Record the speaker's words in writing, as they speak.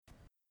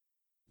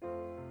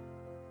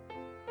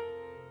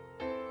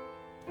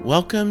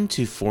Welcome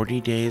to 40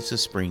 Days of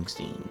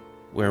Springsteen,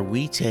 where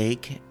we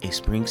take a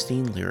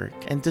Springsteen lyric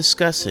and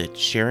discuss it,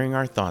 sharing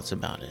our thoughts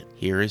about it.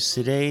 Here is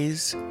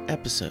today's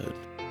episode.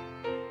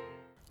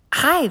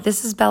 Hi,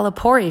 this is Bella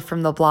Pori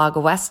from the blog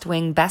West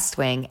Wing Best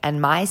Wing,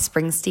 and my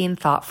Springsteen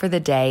thought for the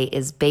day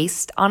is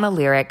based on a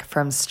lyric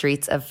from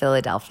Streets of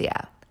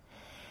Philadelphia.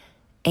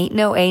 Ain't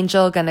no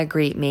angel gonna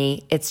greet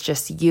me, it's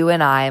just you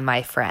and I,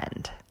 my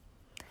friend.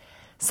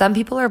 Some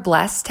people are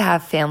blessed to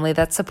have family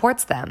that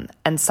supports them,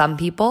 and some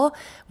people,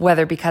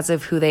 whether because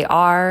of who they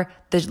are,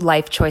 the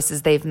life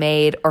choices they've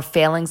made, or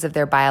failings of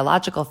their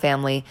biological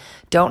family,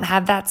 don't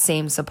have that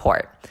same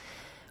support.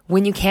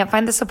 When you can't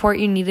find the support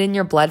you need in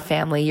your blood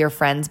family, your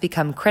friends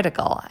become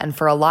critical, and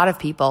for a lot of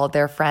people,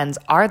 their friends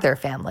are their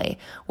family,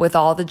 with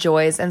all the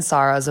joys and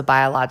sorrows a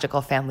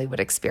biological family would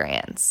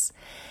experience.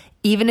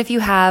 Even if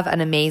you have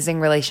an amazing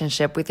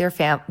relationship with your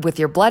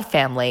blood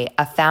family,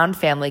 a found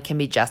family can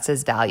be just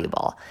as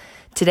valuable.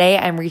 Today,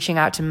 I'm reaching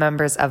out to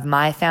members of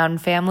my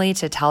found family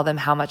to tell them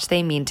how much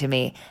they mean to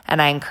me,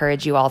 and I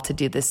encourage you all to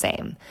do the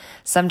same.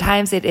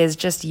 Sometimes it is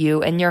just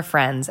you and your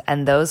friends,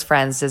 and those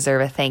friends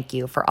deserve a thank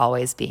you for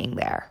always being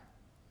there.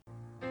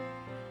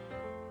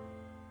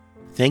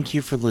 Thank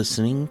you for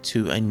listening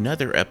to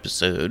another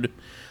episode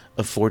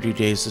of 40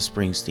 Days of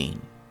Springsteen.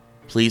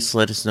 Please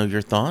let us know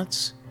your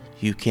thoughts.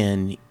 You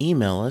can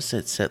email us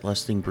at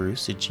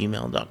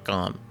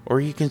setlustingbruce@gmail.com,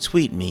 or you can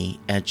tweet me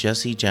at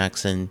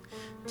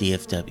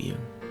jessejacksondfw.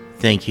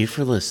 Thank you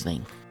for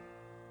listening.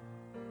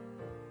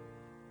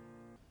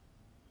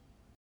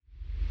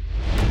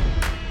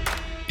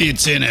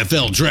 It's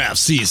NFL draft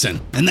season,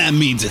 and that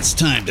means it's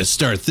time to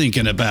start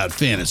thinking about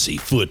fantasy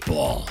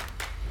football.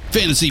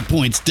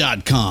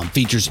 FantasyPoints.com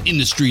features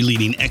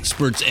industry-leading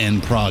experts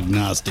and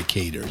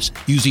prognosticators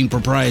using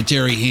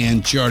proprietary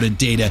hand-charted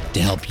data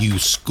to help you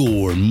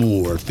score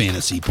more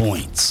fantasy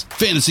points.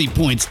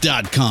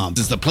 FantasyPoints.com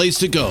is the place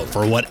to go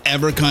for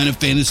whatever kind of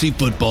fantasy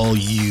football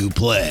you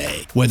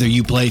play. Whether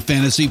you play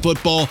fantasy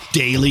football,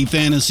 daily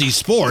fantasy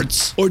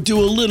sports, or do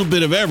a little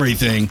bit of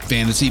everything,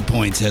 Fantasy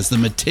Points has the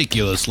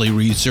meticulously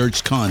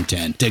researched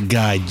content to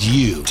guide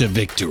you to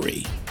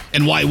victory.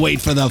 And why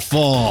wait for the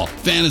fall?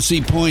 Fantasy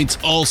Points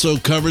also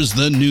covers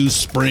the new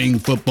spring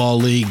football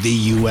league,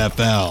 the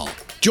UFL.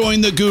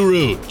 Join the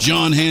guru,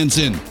 John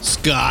Hansen,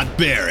 Scott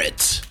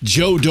Barrett,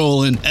 Joe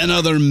Dolan, and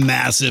other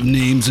massive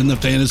names in the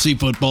fantasy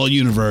football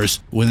universe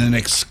with an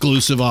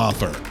exclusive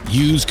offer.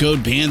 Use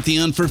code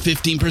Pantheon for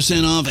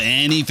 15% off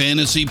any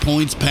Fantasy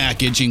Points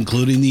package,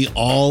 including the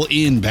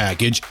all-in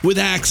package, with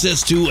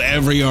access to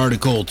every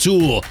article,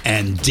 tool,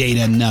 and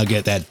data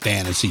nugget that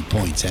Fantasy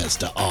Points has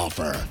to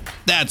offer.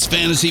 That's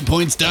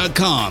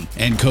FantasyPoints.com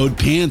and code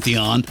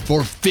Pantheon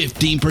for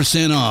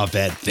 15% off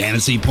at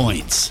Fantasy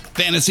Points.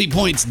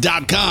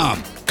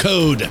 FantasyPoints.com,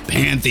 code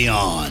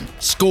Pantheon.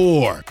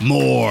 Score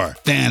more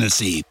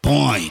fantasy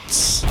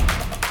points.